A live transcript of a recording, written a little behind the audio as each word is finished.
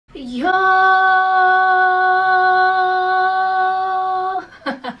Yo! I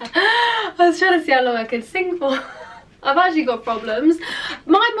was trying to see how long I could sing for. I've actually got problems.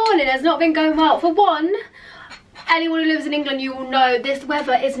 My morning has not been going well. For one, anyone who lives in England, you will know this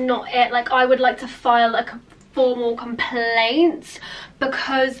weather is not it. Like, I would like to file a formal complaint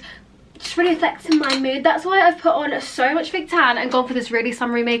because it's really affecting my mood. That's why I've put on so much fake tan and gone for this really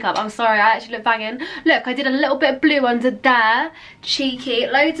summery makeup. I'm sorry, I actually look banging. Look, I did a little bit of blue under there. Cheeky,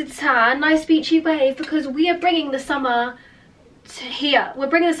 loads of tan, nice beachy wave, because we are bringing the summer to here. We're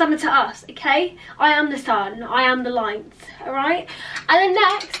bringing the summer to us, okay? I am the sun, I am the light, alright? And then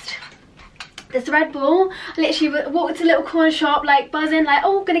next, this Red Bull. I literally walked to a little corner shop, like buzzing, like,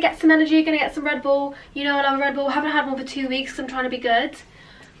 oh, gonna get some energy, gonna get some Red Bull. You know I love Red Bull. Haven't had one for 2 weeks because I'm trying to be good.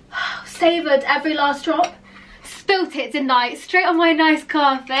 Savoured every last drop. Spilt it, didn't I? Straight on my nice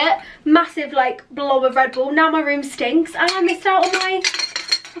carpet. Massive, like, blob of Red Bull. Now my room stinks and I missed out on my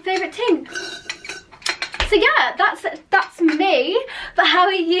favourite thing. So yeah, that's me. But how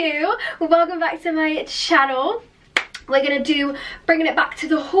are you? Welcome back to my channel. We're gonna do bringing it back to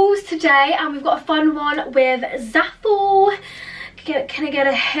the hauls today, and we've got a fun one with ZAFUL. Can I get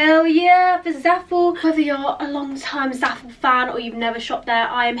a hell yeah for ZAFUL? Whether you're a long time ZAFUL fan or you've never shopped there,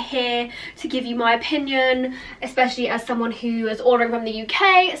 I am here to give you my opinion, especially as someone who is ordering from the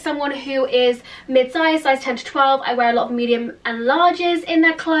UK, someone who is mid-size, size 10 to 12. I wear a lot of medium and larges in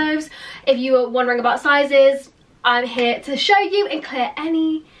their clothes. If you are wondering about sizes, I'm here to show you and clear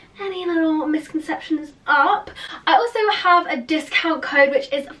any little misconceptions up. I also have a discount code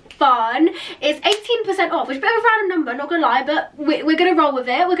which is fun. It's 18% off, which is a bit of a random number, not gonna lie, but we're gonna roll with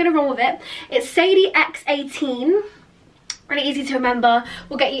it. We're gonna roll with it. It's Sadie X18. Really easy to remember.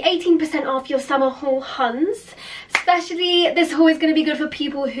 We'll get you 18% off your summer haul huns. Especially this haul is gonna be good for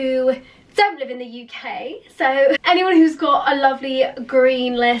people who don't live in the UK. So anyone who's got a lovely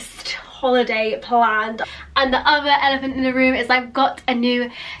green list holiday planned. And the other elephant in the room is I've got a new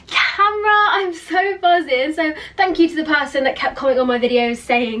camera. I'm so buzzing. So thank you to the person that kept commenting on my videos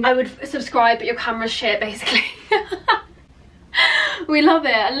saying I would subscribe but your camera's shit, basically. We love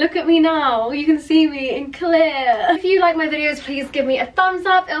it, and look at me now. You can see me in clear. If you like my videos, please give me a thumbs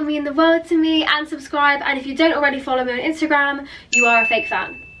up. It'll mean the world to me, and subscribe. And if you don't already follow me on Instagram, you are a fake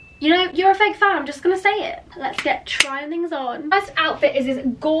fan. You know, you're a fake fan, I'm just gonna say it. Let's get trying things on. First outfit is this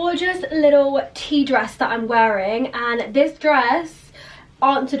gorgeous little tea dress that I'm wearing, and this dress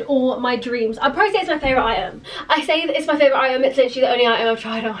answered all my dreams. I'd probably say it's my favourite item. I say that it's my favourite item, it's literally the only item I've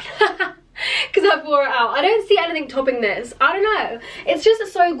tried on. Because I wore it out. I don't see anything topping this. I don't know. It's just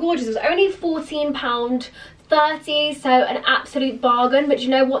so gorgeous. It was only £14.30, so an absolute bargain. But you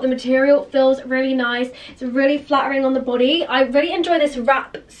know what, the material feels really nice. It's really flattering on the body. I really enjoy this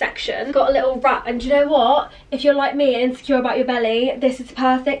wrap section. It's got a little wrap, and do you know what, if you're like me and insecure about your belly, this is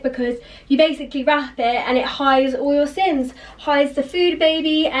perfect because you basically wrap it and it hides all your sins, hides the food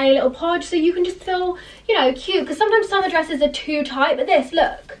baby, any little podge, so you can just feel, you know, cute. Because sometimes summer dresses are too tight, but this,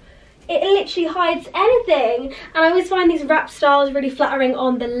 look, it literally hides anything. And I always find these wrap styles really flattering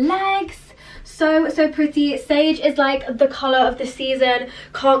on the legs. So pretty. Sage is like the colour of the season.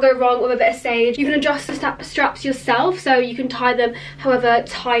 Can't go wrong with a bit of sage. You can adjust the straps yourself, so you can tie them however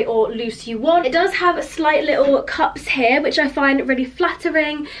tight or loose you want. It does have slight little cups here, which I find really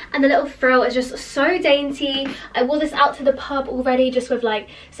flattering, and the little frill is just so dainty. I wore this out to the pub already just with like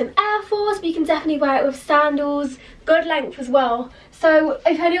some Air Force, but you can definitely wear it with sandals. Good length as well. So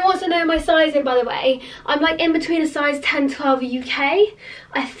if anyone wants to know my sizing, by the way, I'm like in between a size 10 12 UK.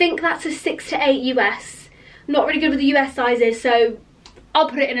 I think that's a 6 to 8 US. Not really good with the US sizes, so I'll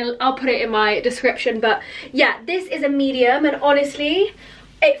put it in my description. But yeah, this is a medium, and honestly,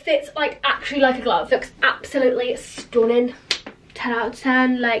 it fits like actually like a glove. Looks absolutely stunning. 10 out of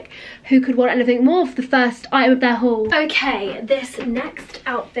 10. Like, who could want anything more for the first item of their haul? Okay, this next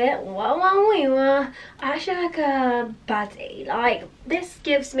outfit, I actually like a baddie. Like, this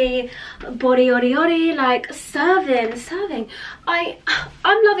gives me body oddy, like serving.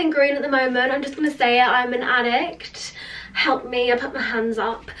 I'm loving green at the moment. I'm just gonna say it. I'm an addict. Help me, I put my hands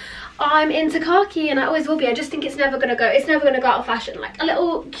up. I'm into khaki, and I always will be. I just think it's never gonna go out of fashion. Like a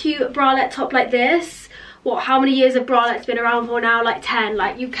little cute bralette top like this. What, how many years have bralettes been around for now? Like 10.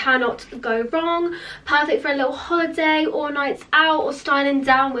 Like, you cannot go wrong. Perfect for a little holiday or nights out or styling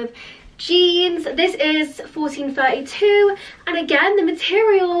down with jeans. This is $14.32, and again, the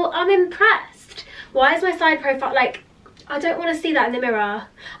material, I'm impressed. Why is my side profile, like, I don't want to see that in the mirror.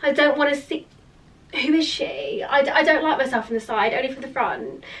 I don't want to see, who is she? I don't like myself from the side, only from the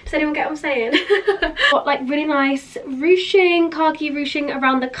front. Does anyone get what I'm saying? Got like really nice ruching, khaki ruching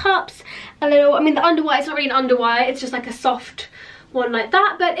around the cups. A little, I mean the underwire, it's not really an underwire, it's just like a soft one like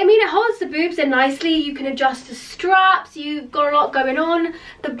that. But I mean, it holds the boobs in nicely. You can adjust the straps. You've got a lot going on.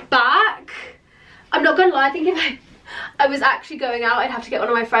 The back, I'm not gonna lie, I think if I was actually going out, I'd have to get one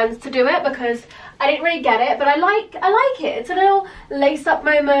of my friends to do it because I didn't really get it, but I like it. It's a little lace-up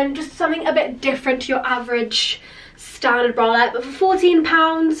moment, just something a bit different to your average standard bralette. But for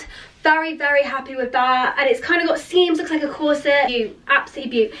 £14, very, very happy with that. And it's kind of got seams, looks like a corset. Beaut, absolutely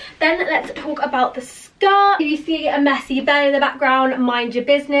beaut. Then let's talk about the skirt. You see a messy belly in the background, mind your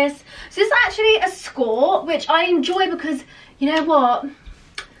business. So this is actually a skirt, which I enjoy because, you know what?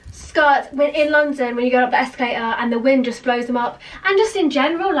 Skirts when in London, when you go up the escalator and the wind just blows them up, and just in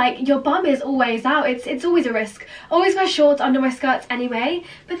general, like, your bum is always out. It's always a risk. Always wear shorts under my skirts anyway,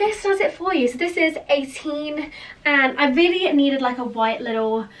 but this does it for you. So this is 18, and I really needed like a white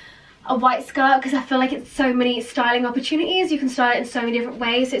skirt because I feel like it's so many styling opportunities. You can style it in so many different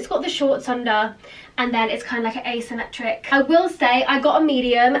ways. So it's got the shorts under, and then it's kind of like an asymmetric. I will say I got a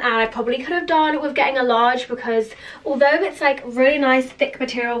medium, and I probably could have done with getting a large because although it's like really nice thick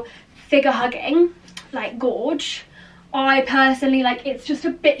material, figure hugging, like gorge, I personally, like, it's just a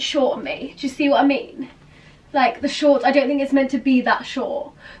bit short on me. Do you see what I mean? Like the shorts, I don't think it's meant to be that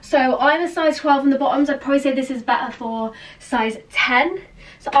short. So I'm a size 12 on the bottoms. I'd probably say this is better for size 10.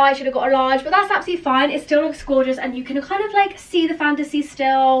 So I should have got a large, but that's absolutely fine. It still looks gorgeous, and you can kind of like see the fantasy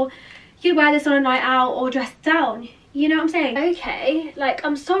still. You could wear this on a night out or dress down. You know what I'm saying? Okay, like,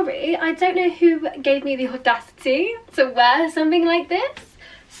 I'm sorry. I don't know who gave me the audacity to wear something like this.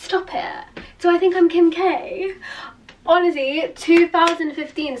 Stop it. Do I think I'm Kim K? Honestly,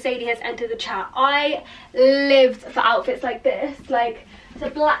 2015 Sadie has entered the chat. I lived for outfits like this. Like, it's a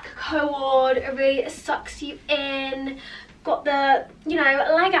black cord, it really sucks you in. Got the, you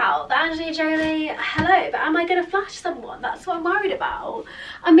know, leg out, the Angelina Jolie, hello, but am I going to flash someone? That's what I'm worried about.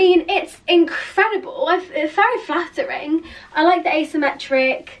 I mean, it's incredible. It's very flattering. I like the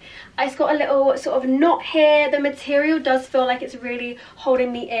asymmetric. It's got a little sort of knot here. The material does feel like it's really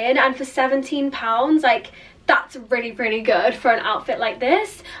holding me in, and for £17, like, that's really, really good for an outfit like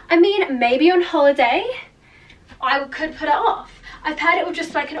this. I mean, maybe on holiday I could put it off. I've paired it with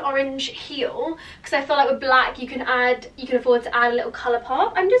just like an orange heel because I feel like with black you can afford to add a little colour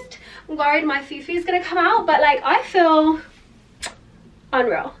pop. I'm just worried my fufu is going to come out, but like, I feel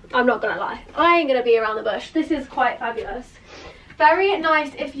unreal. I'm not gonna lie, I ain't gonna be around the bush. This is quite fabulous. Very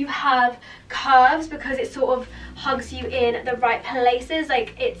nice if you have curves because it sort of hugs you in the right places.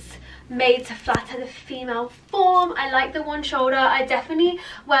 Like, it's made to flatter the female form. I like the one shoulder. I definitely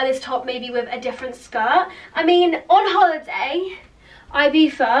wear this top maybe with a different skirt. I mean, on holiday,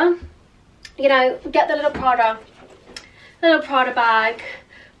 Ibiza, you know, get the little Prada bag.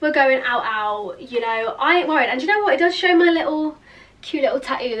 We're going out, you know, I ain't worried. And you know what, it does show my little cute little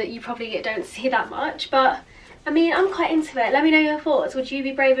tattoo that you probably don't see that much, but I mean, I'm quite into it. Let me know your thoughts. Would you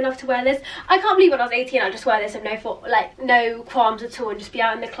be brave enough to wear this? I can't believe when I was 18 I'd just wear this and no qualms at all and just be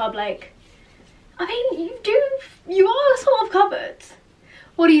out in the club. Like, I mean, you are sort of covered.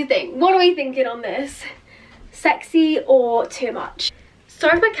 What do you think? What are we thinking on this? Sexy or too much?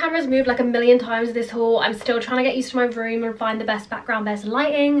 Sorry if my camera's moved like a million times this haul. I'm still trying to get used to my room and find the best background, best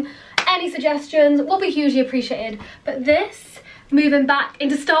lighting. Any suggestions will be hugely appreciated. But this, moving back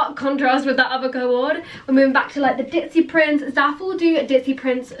into stark contrast with that other co-ord, we're moving back to like the ditzy prints. ZAFUL do ditzy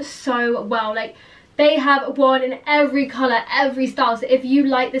prints so well. Like, they have one in every colour, every style. So if you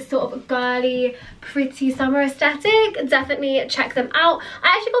like this sort of girly, pretty summer aesthetic, definitely check them out.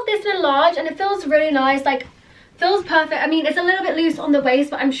 I actually got this in a large and it feels really nice. Like, feels perfect. I mean, it's a little bit loose on the waist,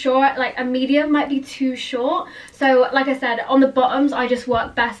 but I'm sure like a medium might be too short. So like I said, on the bottoms I just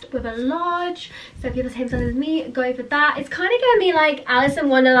work best with a large. So if you're the same size as me, go for that. It's kind of gonna be like Alice in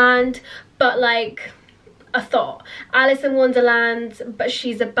Wonderland, but like a thought. Alice in Wonderland, but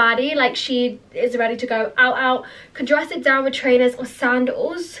she's a baddie. Like, she is ready to go out. Could dress it down with trainers or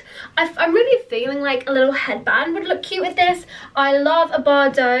sandals. I'm really feeling like a little headband would look cute with this. I love a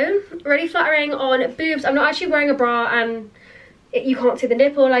Bardot, really flattering on boobs. I'm not actually wearing a bra and you can't see the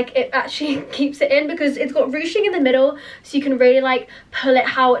nipple. Like, it actually keeps it in because it's got ruching in the middle, so you can really like pull it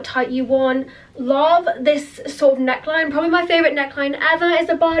how tight you want. Love this sort of neckline. Probably my favorite neckline ever is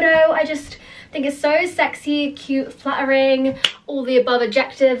a Bardot. I just think it's so sexy, cute, flattering, all the above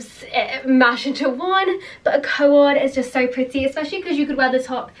adjectives mashed into one. But a co-ord is just so pretty, especially because you could wear the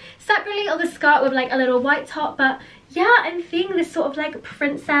top separately or the skirt with like a little white top. But yeah, I'm feeling this sort of like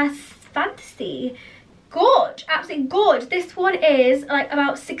princess fantasy. Gorge, absolutely gorge. This one is like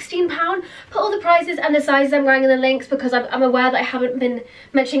about £16. Put all the prices and the sizes I'm wearing in the links because I'm aware that I haven't been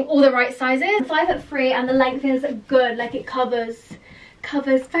mentioning all the right sizes. I'm 5'3" and the length is good. Like, it covers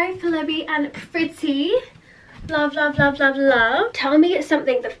very flowy and pretty. Love, love, love, love, love. Tell me it's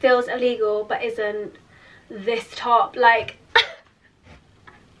something that feels illegal but isn't this top. Like, what is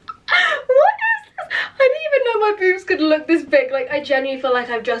this? I didn't even know my boobs could look this big. Like, I genuinely feel like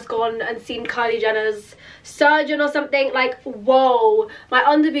I've just gone and seen Kylie Jenner's surgeon or something. Like, whoa, my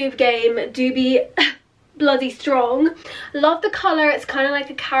underboob game do be bloody strong. Love the colour. It's kind of like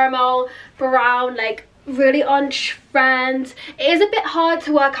a caramel brown, like really on trend. It is a bit hard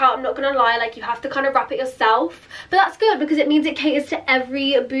to work out, I'm not gonna lie. Like, you have to kind of wrap it yourself, but that's good because it means it caters to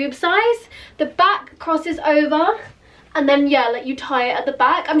every boob size. The back crosses over, and then yeah, like you tie it at the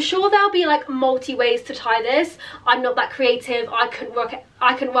back. I'm sure there'll be like multi ways to tie this. I'm not that creative. I couldn't work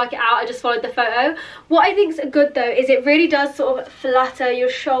it out. I just followed the photo. What I think is good though is it really does sort of flatter your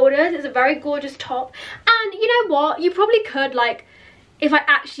shoulders. It's a very gorgeous top, and you know what, you probably could, like, if I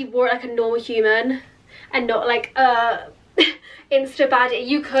actually wore it like a normal human and not like Insta baddie,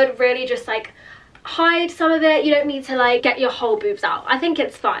 you could really just like hide some of it. You don't need to like get your whole boobs out. I think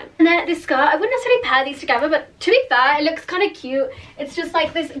it's fine. And then this skirt, I wouldn't necessarily pair these together, but to be fair, it looks kind of cute. It's just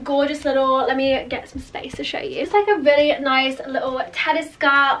like this gorgeous little, let me get some space to show you. It's like a really nice little tennis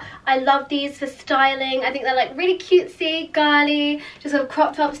skirt. I love these for styling. I think they're like really cutesy, girly, just sort of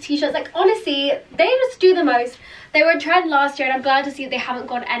crop tops, t-shirts. Like, honestly, they just do the most. They were a trend last year and I'm glad to see they haven't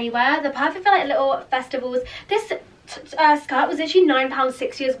gone anywhere. They're perfect for like little festivals. This skirt was actually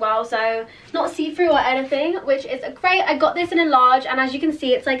 £9.60 as well, so not see-through or anything, which is great. I got this in a large, and as you can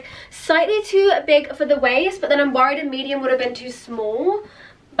see, it's like slightly too big for the waist, but then I'm worried a medium would have been too small.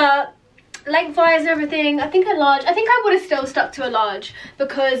 But lengthwise and everything, I think I would have still stuck to a large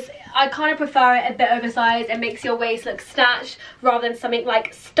because I kind of prefer it a bit oversized. It makes your waist look snatched rather than something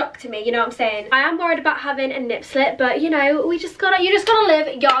like stuck to me, you know what I'm saying? I am worried about having a nip slip, but you know, you just gotta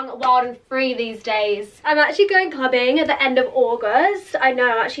live young, wild and free these days. I'm actually going clubbing at the end of August. I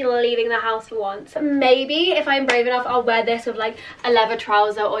know, I'm actually leaving the house for once. Maybe if I'm brave enough, I'll wear this with like a leather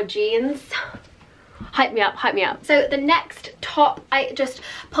trouser or jeans. Hype me up, hype me up. So the next top, I just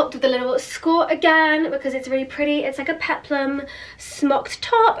popped with a little skirt again because it's really pretty. It's like a peplum smocked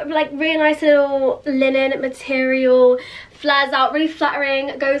top, like really nice little linen material, flares out, really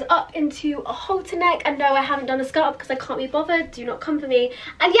flattering, goes up into a halter neck. And no, I haven't done a skirt because I can't be bothered. Do not come for me.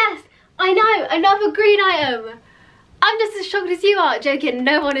 And yes, I know, another green item. I'm just as shocked as you are. Joking,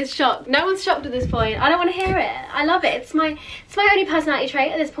 no one is shocked. No one's shocked at this point. I don't want to hear it. I love it. It's my only personality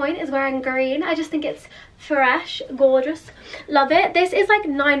trait at this point is wearing green. I just think it's fresh, gorgeous. Love it. This is like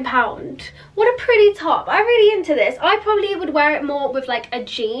 £9. What a pretty top. I'm really into this. I probably would wear it more with like a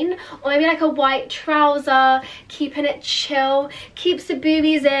jean or maybe like a white trouser, keeping it chill, keeps the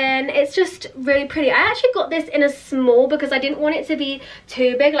boobies in. It's just really pretty. I actually got this in a small because I didn't want it to be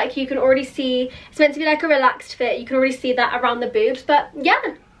too big. Like, you can already see it's meant to be like a relaxed fit. You can already see that around the boobs, but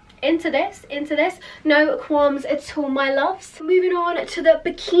yeah, into this, no qualms at all, my loves. Moving on to the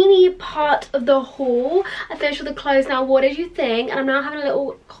bikini part of the haul. I finished with the clothes now. What did you think? And I'm now having a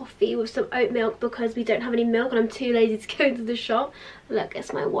little coffee with some oat milk because we don't have any milk and I'm too lazy to go into the shop. Look,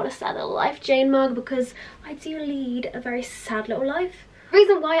 it's my What a Sad Little Life Jane mug because I do lead a very sad little life. The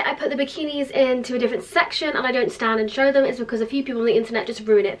reason why I put the bikinis into a different section and I don't stand and show them is because a few people on the internet just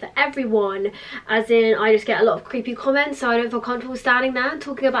ruin it for everyone. As in, I just get a lot of creepy comments, so I don't feel comfortable standing there and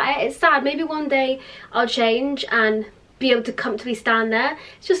talking about it. It's sad. Maybe one day I'll change and be able to comfortably stand there.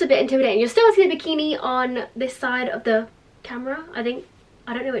 It's just a bit intimidating. You'll still see the bikini on this side of the camera, I think.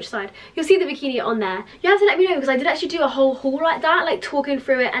 I don't know which side. You'll see the bikini on there. You have to let me know because I did actually do a whole haul like that, like talking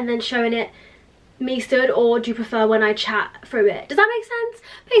through it and then showing it me stood, or do you prefer when I chat through it? Does that make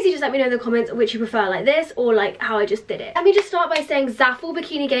sense? Basically, just let me know in the comments which you prefer, like this or like how I just did it. Let me just start by saying ZAFUL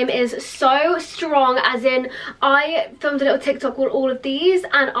Bikini game is so strong, as in I filmed a little TikTok with all of these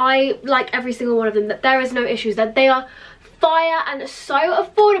and I like every single one of them. That there is no issues, that they are fire and so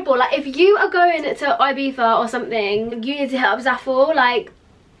affordable. Like, if you are going to Ibiza or something, you need to hit up ZAFUL. Like,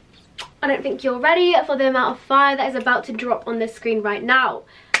 I don't think you're ready for the amount of fire that is about to drop on this screen right now.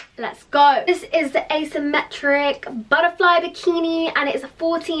 Let's go. This is the asymmetric butterfly bikini and it's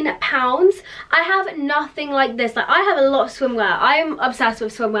 £14. I have nothing like this. Like, I have a lot of swimwear. I'm obsessed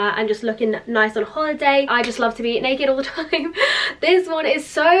with swimwear and just looking nice on holiday. I just love to be naked all the time. This one is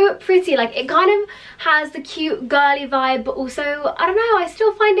so pretty. Like, it kind of has the cute girly vibe, but also, I don't know, I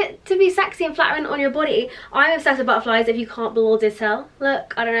still find it to be sexy and flattering on your body. I'm obsessed with butterflies, if you can't believe tell.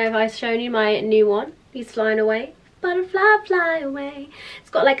 Look, I don't know if I've shown you my new one. He's flying away. Butterfly, fly away.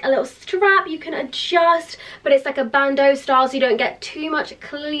 It's got like a little strap you can adjust, but it's like a bandeau style, so you don't get too much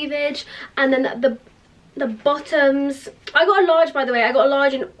cleavage. And then the The bottoms, I got a large, by the way. I got a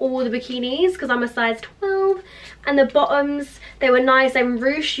large in all the bikinis because I'm a size 12. And the bottoms, they were nice and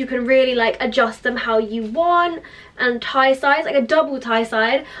ruche. You can really like adjust them how you want. And tie size, like a double tie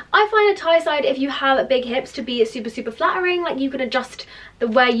side. I find a tie side, if you have big hips, to be super flattering. Like you can adjust the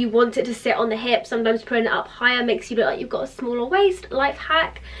way you want it to sit on the hip. Sometimes putting it up higher makes you look like you've got a smaller waist. Life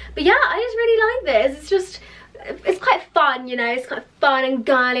hack. But yeah, I just really like this. It's just, it's quite fun, you know. It's kind of fun and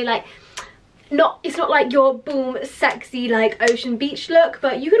girly, like it's not like your boom sexy like ocean beach look,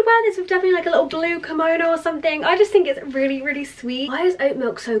 but you could wear this with definitely like a little blue kimono or something. I just think it's really sweet. Why is oat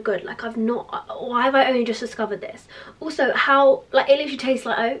milk so good? Like why have I only just discovered this? Also, how, like, it literally tastes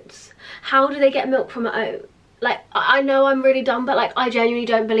like oats. How do they get milk from an oat? Like, I know I'm really dumb, but like I genuinely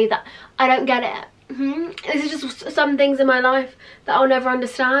don't believe that. I don't get it. This is just some things in my life that I'll never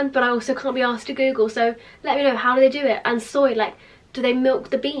understand, but I also can't be asked to Google. So let me know, how do they do it? And soy, like, do they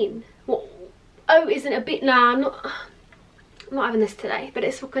milk the bean? What? Oh, isn't a bit, nah, I'm not having this today, but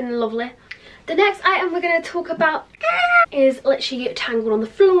it's fucking lovely. The next item we're going to talk about is literally tangled on the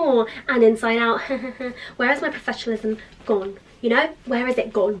floor and inside out. Where has my professionalism gone? You know, where is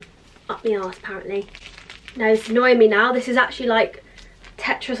it gone? Up my arse, apparently. No, it's annoying me now. This is actually like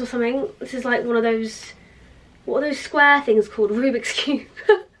Tetris or something. This is like one of those, what are those square things called? Rubik's Cube.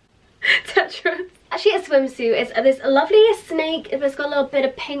 Tetris. Actually, a swimsuit. It's this lovely snake. It's got a little bit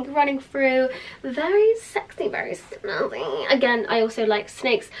of pink running through. Very sexy, very snazzy. Again, I also like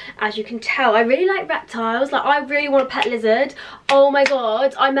snakes, as you can tell. I really like reptiles. Like, I really want a pet lizard. Oh my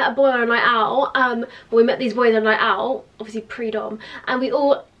god, I met a boy on a night out. Well, we met these boys on a night out, obviously pre-dom, and we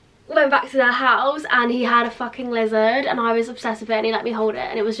all went back to their house, and he had a fucking lizard, and I was obsessed with it, and he let me hold it,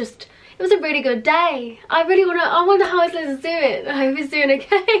 and it was just, it was a really good day. I wonder how his lizard's doing. I hope he's doing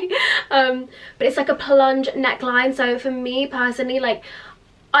okay. But it's like a plunge neckline, so for me personally, like,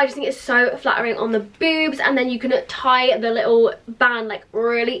 I just think it's so flattering on the boobs, and then you can tie the little band like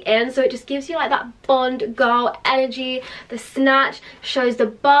really in, so it just gives you like that Bond girl energy. The snatch shows the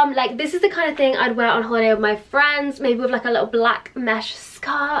bum. Like, this is the kind of thing I'd wear on holiday with my friends, maybe with like a little black mesh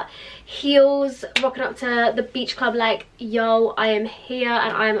skirt, heels, rocking up to the beach club like, yo, I am here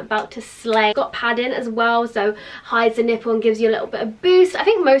and I am about to slay. Got padding as well, so hides the nipple and gives you a little bit of boost. I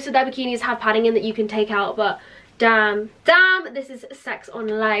think most of their bikinis have padding in that you can take out, but damn, this is sex on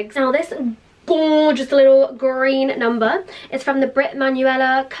legs. Now this gorgeous little green number is from the Brit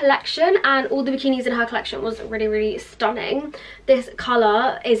Manuela collection, and all the bikinis in her collection was really stunning. This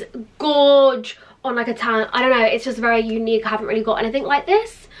colour is gorge on like a tan. I don't know, it's just very unique. I haven't really got anything like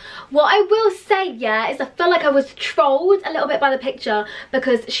this. What I will say, yeah, is I feel like I was trolled a little bit by the picture,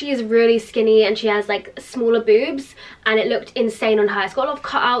 because she is really skinny and she has like smaller boobs, and it looked insane on her. It's got a lot of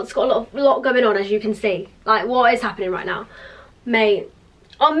cutouts, it's got a lot going on, as you can see. Like, what is happening right now? Mate,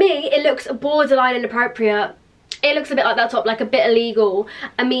 on me, it looks borderline inappropriate. It looks a bit like that top, like a bit illegal.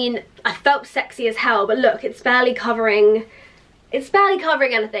 I mean, I felt sexy as hell, but look, it's barely covering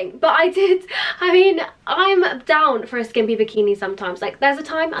anything. But I mean, I'm down for a skimpy bikini sometimes. Like, there's a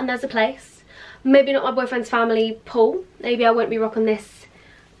time and there's a place. Maybe not my boyfriend's family pool. Maybe I won't be rocking this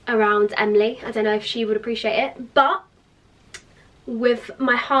around Emily. I don't know if she would appreciate it. But with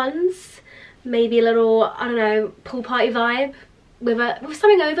my Huns, maybe a little, I don't know, pool party vibe. With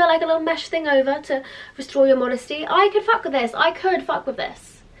something over, like a little mesh thing over to restore your modesty. I could fuck with this. I could fuck with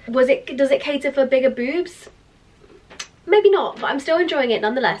this. Does it cater for bigger boobs? Maybe not, but I'm still enjoying it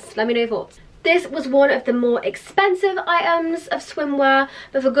nonetheless. Let me know your thoughts. This was one of the more expensive items of swimwear,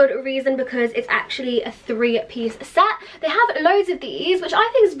 but for good reason, because it's actually a 3-piece set. They have loads of these, which I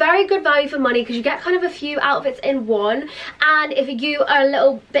think is very good value for money, because you get kind of a few outfits in one. And if you are a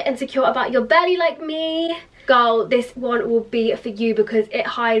little bit insecure about your belly like me, girl, this one will be for you, because it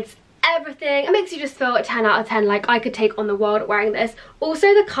hides everything. It makes you just feel a 10 out of 10, like I could take on the world wearing this. Also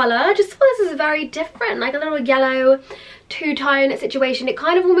the colour, just feel this is very different, like a little yellow two-tone situation. It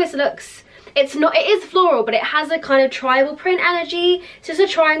kind of almost looks, it is floral, but it has a kind of tribal print energy. It's just a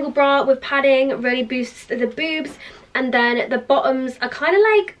triangle bra with padding, really boosts the boobs, and then the bottoms are kind of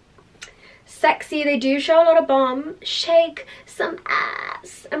like sexy. They do show a lot of bum. Shake some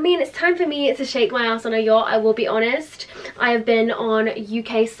ass. I mean, it's time for me to shake my ass on a yacht, I will be honest. I have been on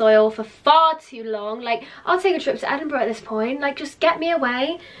UK soil for far too long. Like, I'll take a trip to Edinburgh at this point. Like, just get me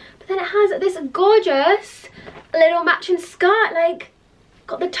away. But then it has this gorgeous little matching skirt. Like,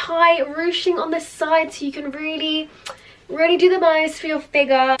 got the tie ruching on this side, so you can really do the most for your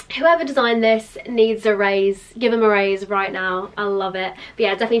figure. Whoever designed this needs a raise. Give them a raise right now. I love it. But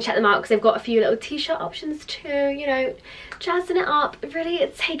yeah, definitely check them out, because they've got a few little t-shirt options too, you know, jazzing it up. Really,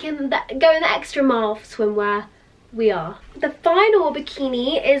 it's going the extra mile for swimwear. We are. The final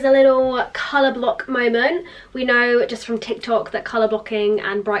bikini is a little colour block moment. We know just from TikTok that colour blocking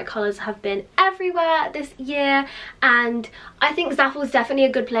and bright colours have been everywhere this year, and I think ZAFUL is definitely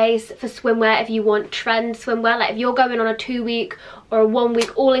a good place for swimwear if you want trend swimwear. Like if you're going on a 2-week or a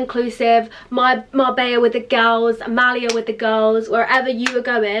 1-week all-inclusive, Marbella with the girls, Amalia with the girls, wherever you are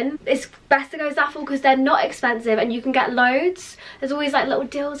going, it's best to go ZAFUL because they're not expensive and you can get loads. There's always like little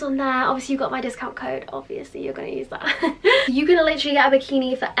deals on there. Obviously you've got my discount code, obviously you're going to use that. You can literally get a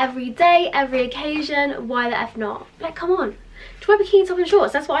bikini for every day, every occasion. Why the F not? Like, come on. To wear bikini top and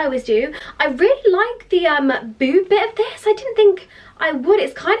shorts, that's what I always do. I really like the boob bit of this. I didn't think I would.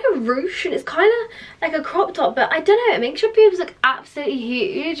 It's kind of ruche and it's kind of like a crop top, but I don't know, it makes your boobs look absolutely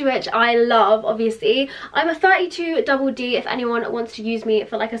huge, which I love. Obviously I'm a 32 double D if anyone wants to use me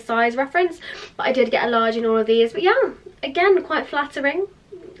for like a size reference, but I did get a large in all of these. But yeah, again, quite flattering.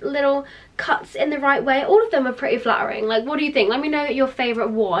 Little cuts in the right way. All of them are pretty flattering. Like, what do you think? Let me know your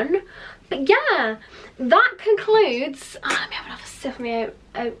favorite one. But yeah, that concludes, let me have another sip of my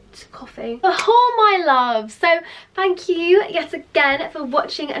oat coffee. The haul, my love. So thank you yet again for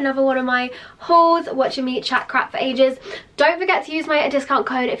watching another one of my hauls, watching me chat crap for ages. Don't forget to use my discount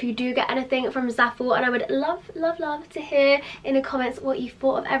code if you do get anything from ZAFUL, and I would love to hear in the comments what you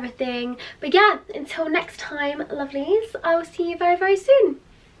thought of everything. But yeah, until next time, lovelies, I will see you very soon.